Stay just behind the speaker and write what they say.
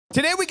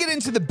Today we get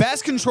into the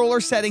best controller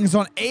settings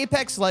on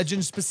Apex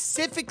Legends,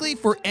 specifically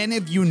for any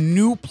of you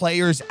new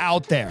players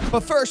out there.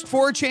 But first,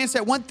 for a chance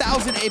at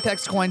 1,000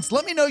 Apex coins,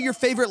 let me know your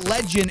favorite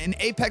legend in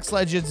Apex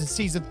Legends in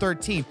Season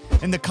 13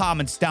 in the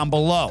comments down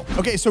below.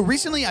 Okay, so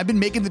recently I've been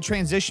making the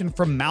transition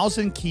from mouse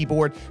and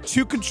keyboard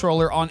to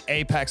controller on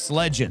Apex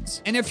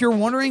Legends. And if you're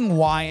wondering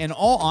why, in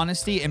all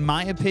honesty, in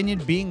my opinion,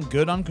 being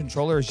good on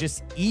controller is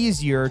just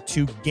easier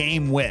to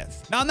game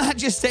with. Now, I'm not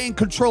just saying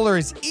controller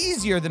is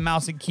easier than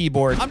mouse and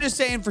keyboard. I'm just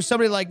saying for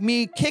somebody like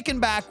me, kicking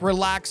back,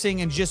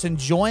 relaxing, and just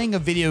enjoying a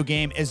video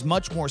game is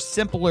much more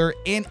simpler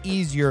and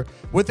easier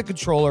with a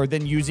controller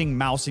than using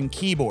mouse and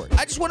keyboard.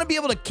 I just want to be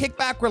able to kick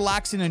back,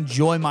 relax, and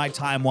enjoy my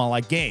time while I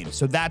game.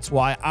 So that's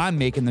why I'm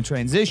making the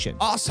transition.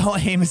 Also,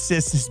 aim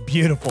assist is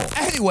beautiful.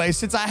 Anyway,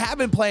 since I have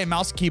been playing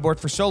mouse and keyboard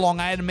for so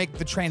long, I had to make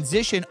the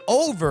transition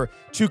over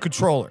to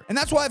controller. And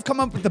that's why I've come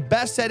up with the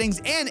best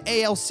settings and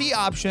ALC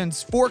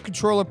options for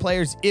controller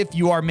players if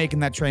you are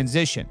making that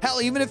transition.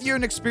 Hell, even if you're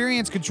an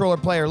experienced controller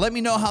player, let me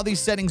know how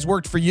these settings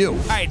worked for you.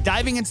 All right,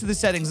 diving into the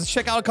settings, let's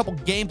check out a couple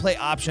gameplay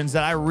options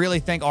that I really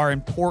think are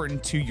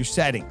important to your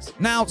settings.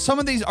 Now, some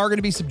of these are going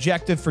to be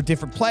subjective for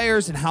different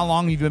players and how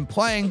long you've been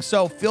playing,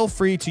 so feel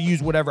free to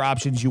use whatever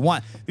options you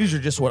want. These are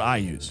just what I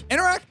use.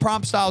 Interact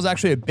prompt style is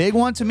actually a big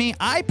one to me.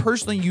 I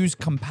personally use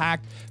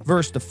compact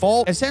versus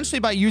default. Essentially,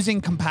 by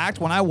using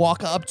compact, when I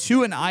walk up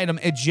to an item,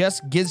 it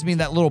just gives me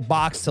that little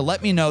box to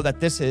let me know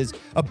that this is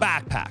a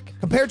backpack.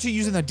 Compared to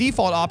using the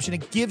default option,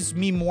 it gives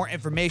me more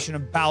information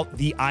about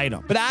the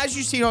item. But as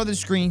you see on the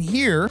screen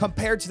here,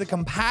 compared to the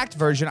compact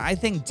version, I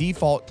think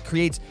default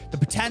creates the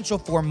potential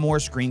for more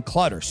screen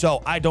clutter,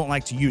 so I don't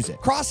like to use it.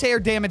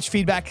 Crosshair damage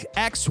feedback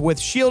X with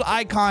shield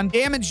icon,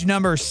 damage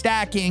number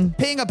stacking,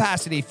 ping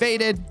opacity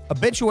faded,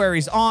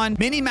 obituaries on,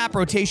 mini-map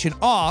rotation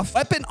off,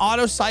 weapon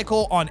auto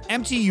cycle on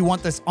empty, you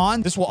want this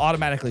on. This will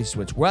automatically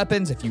switch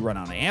weapons if you run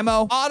out of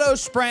ammo. Auto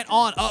sprint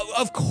on,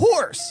 of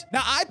course.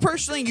 Now, I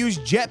personally use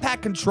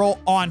jetpack control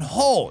on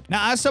hold.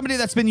 Now, as somebody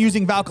that's been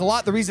using Valk a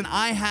lot, the reason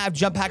I have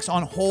jetpacks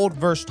on hold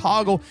versus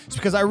toggle is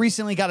because I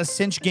recently got a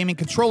cinch gaming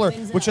controller,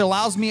 which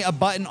allows me a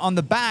button on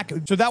the back,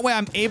 so that way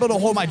I'm able to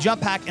hold my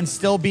jump pack and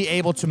still be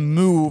able to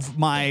move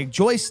my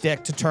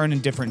joystick to turn in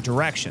different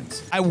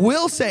directions. I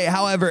will say,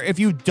 however, if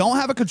you don't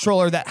have a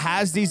controller that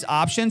has these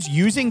options,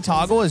 using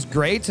toggle is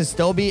great to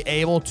still be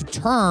able to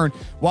turn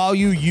while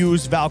you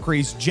use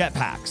Valkyrie's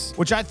jetpacks,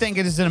 which I think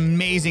is an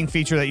amazing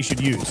feature that you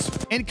should use.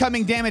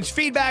 Incoming damage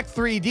feedback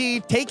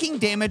 3D, taking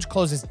damage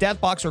closes death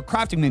box or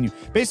crafting menu.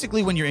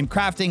 Basically, when you're in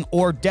crafting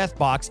or death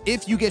box,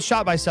 if you get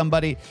shot by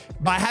somebody,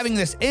 by having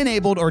this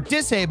enabled or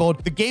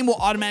disabled, the game will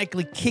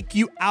automatically kick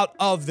you out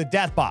of the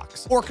death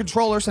box. Or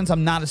controller, since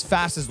I'm not as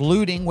fast as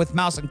looting with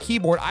mouse and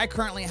keyboard, I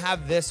currently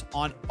have this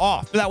on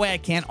off. So that way I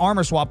can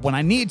armor swap when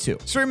I need to.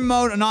 Stream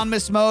mode,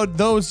 anonymous mode,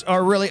 those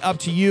are really up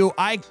to you.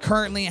 I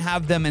currently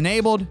have them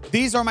enabled.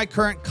 These are my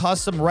current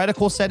custom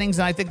reticle settings,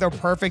 and I think they're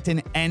perfect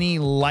in any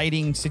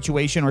lighting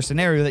situation or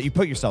scenario that you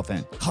put yourself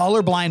in.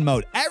 Colorblind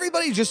mode.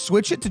 Everybody just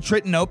switch it to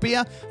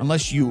Tritanopia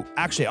unless you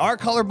actually are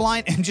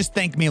colorblind, and just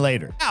thank me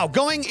later. Now,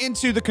 going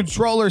into the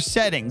controller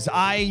settings,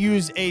 I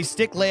use a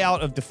stick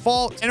layout of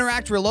default,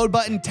 interact reload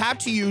button, tap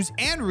to use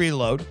and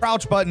reload,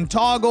 crouch button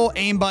toggle,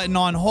 aim button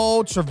on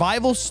hold,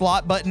 survival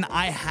slot button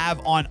I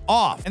have on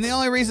off. And the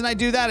only reason I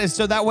do that is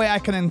so that way I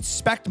can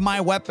inspect my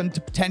weapon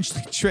to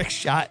potentially trick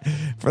shot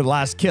for the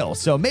last kill.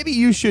 So maybe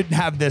you should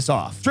have this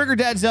off. Trigger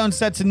dead zone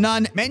set to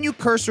none. Menu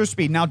cursor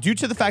speed. Now, due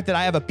to the fact that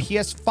I have a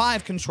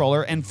PS5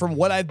 controller, and from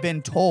what I've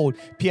been told,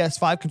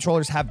 PS5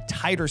 controllers have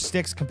tighter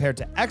sticks compared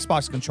to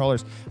Xbox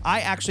controllers,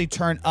 I actually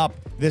turn up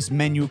this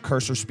menu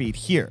cursor speed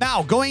here.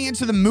 Now, going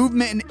into the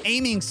movement and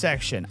aiming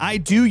section, I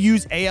do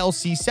use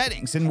ALC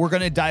settings, and we're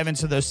going to dive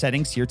into those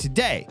settings here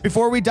today.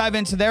 Before we dive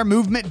into there,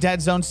 movement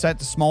dead zone set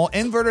to small,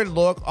 inverted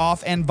look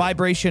off, and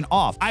vibration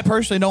off. I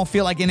personally don't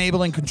feel like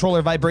enabling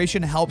controller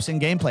vibration helps in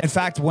gameplay. In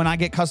fact, when I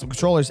get custom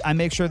controllers, I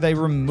make sure they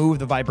remove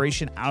the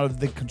vibration out of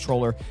the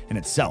controller in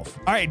itself.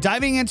 All right,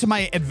 diving into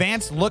my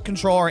advanced look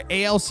control or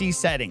ALC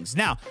settings.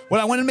 Now, what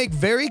I want to make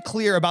very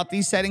clear about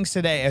these settings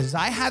today is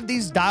I have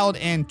these dialed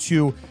in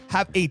to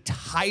have a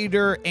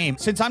tighter aim.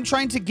 Since I'm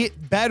trying to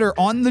get better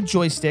on the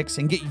joysticks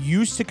and get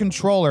used to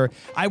controller,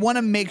 I want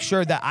to make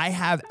sure that I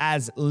have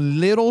as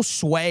little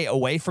sway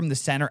away from the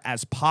center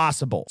as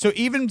possible. So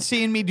even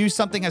seeing me do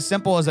something as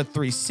simple as a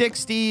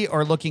 360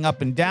 or looking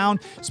up and down,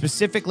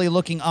 specifically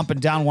looking up and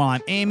down while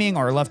I'm aiming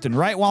or left and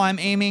right while I'm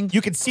aiming,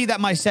 you can see that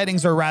my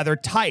settings are rather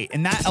tight,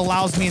 and that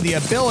allows me the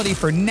ability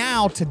for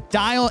now to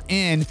dial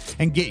in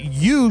and get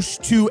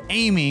used to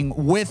aiming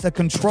with a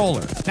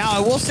controller. Now, I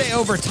will say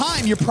over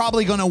time, you're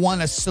probably going to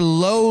want to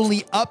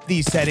slowly up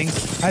these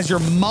settings as your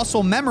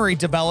muscle memory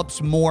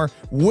develops more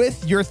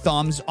with your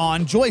thumbs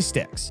on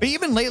joysticks. But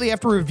even lately,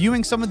 after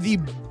reviewing some of the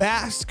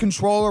best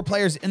controller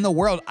players in the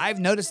world, I've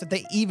noticed that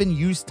they even can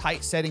use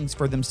tight settings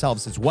for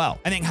themselves as well.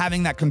 I think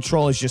having that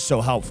control is just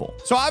so helpful.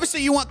 So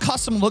obviously you want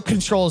custom look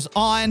controls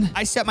on.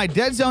 I set my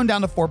dead zone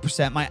down to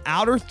 4%, my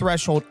outer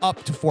threshold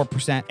up to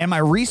 4%, and my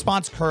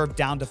response curve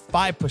down to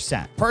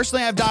 5%.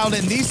 Personally, I've dialed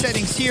in these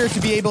settings here to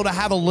be able to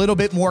have a little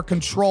bit more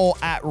control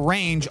at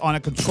range on a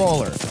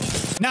controller.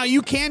 Now,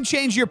 you can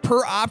change your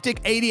per optic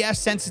ADS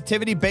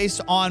sensitivity based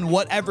on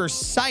whatever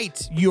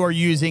sight you are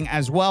using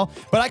as well,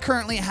 but I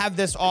currently have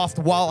this off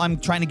while I'm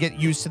trying to get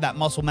used to that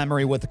muscle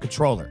memory with the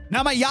controller.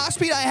 Now, my yaw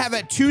speed I have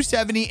at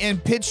 270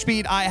 and pitch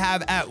speed I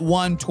have at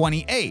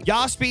 128.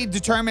 Yaw speed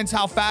determines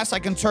how fast I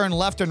can turn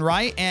left and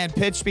right, and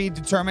pitch speed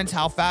determines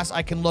how fast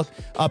I can look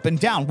up and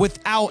down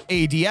without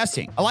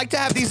ADSing. I like to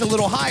have these a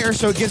little higher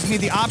so it gives me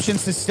the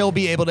options to still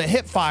be able to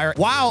hip fire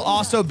while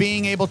also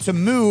being able to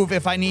move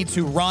if I need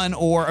to run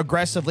or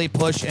aggressively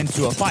push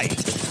into a fight.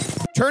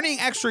 Turning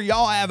extra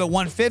yaw I have at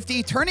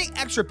 150. Turning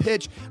extra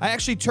pitch I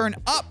actually turn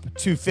up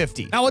to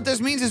 50. Now what this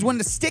means is when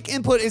the stick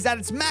input is at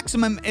its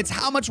maximum, it's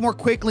how much more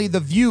quickly the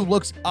view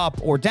looks up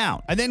or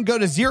down. I then go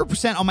to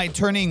 0% on my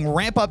turning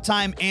ramp up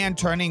time and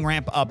turning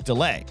ramp up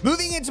delay.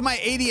 Moving into my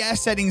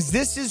ADS settings,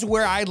 this is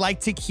where I like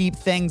to keep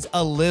things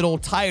a little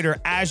tighter,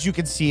 as you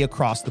can see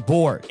across the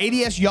board.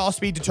 ADS yaw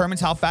speed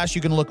determines how fast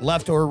you can look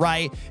left or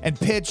right, and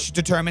pitch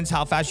determines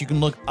how fast you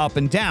can look up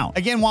and down.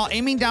 Again, while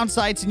aiming down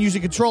sights and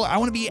using controller, I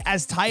want to be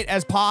as tight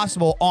as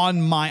possible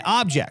on my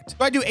object. So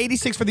I do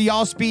 86 for the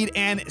yaw speed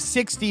and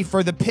 60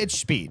 for the pitch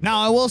speed.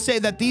 Now, I will say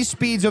that these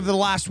speeds over the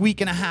last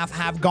week and a half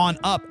have gone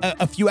up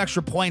a few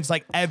extra points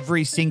like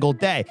every single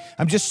day.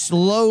 I'm just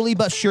slowly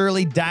but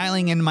surely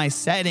dialing in my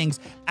settings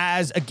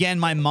as, again,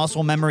 my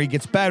muscle memory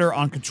gets better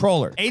on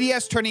controller.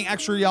 ADS turning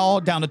extra yaw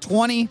down to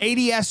 20,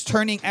 ADS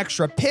turning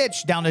extra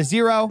pitch down to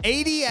 0,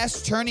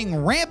 ADS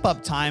turning ramp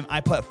up time I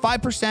put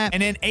 5%,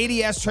 and then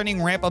ADS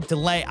turning ramp up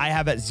delay I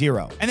have at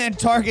 0. And then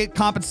target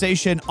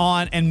compensation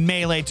on and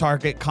melee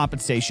target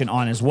compensation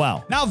on as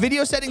well. Now,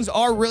 video settings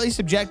are really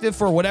subjective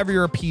for whatever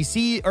your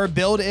PC or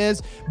build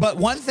is, but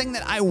one thing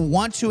that I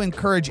want to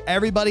encourage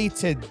everybody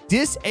to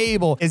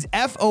disable is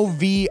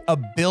FOV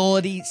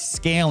ability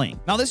scaling.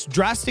 Now, this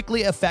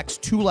drastically affects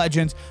two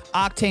legends,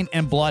 Octane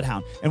and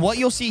Bloodhound. And what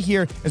you'll see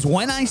here is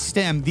when I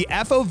stem, the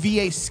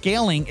FOVA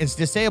scaling is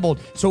disabled,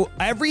 so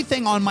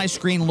everything on my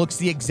screen looks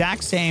the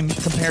exact same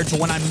compared to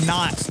when I'm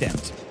not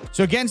stemmed.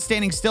 So again,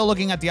 standing still,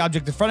 looking at the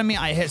object in front of me,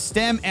 I hit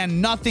stem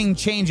and nothing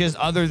changes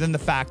other than the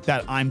fact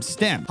that I'm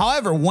stem.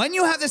 However, when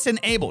you have this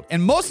enabled,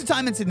 and most of the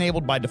time it's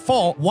enabled by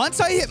default, once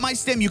I hit my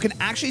stem, you can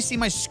actually see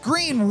my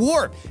screen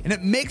warp and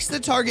it makes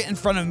the target in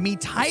front of me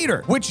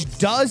tighter, which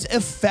does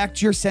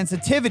affect your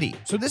sensitivity.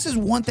 So this is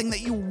one thing that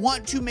you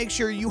want to make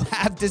sure you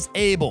have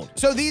disabled.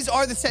 So these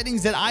are the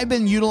settings that I've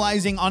been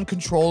utilizing on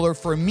controller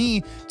for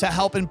me to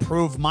help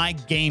improve my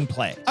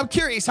gameplay. I'm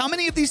curious, how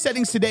many of these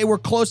settings today were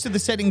close to the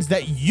settings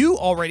that you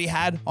already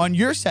had on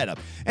your setup?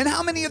 And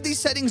how many of these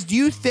settings do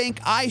you think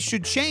I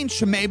should change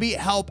to maybe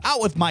help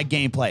out with my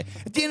gameplay?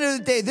 At the end of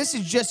the day, this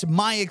is just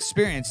my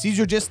experience. These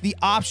are just the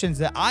options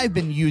that I've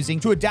been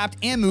using to adapt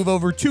and move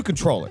over to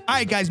controller. All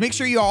right, guys, make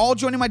sure you are all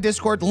joining my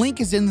Discord. The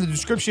link is in the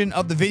description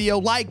of the video.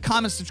 Like,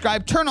 comment,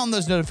 subscribe, turn on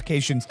those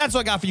notifications. That's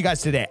what I got for you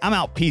guys today. I'm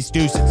out. Peace,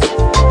 deuces.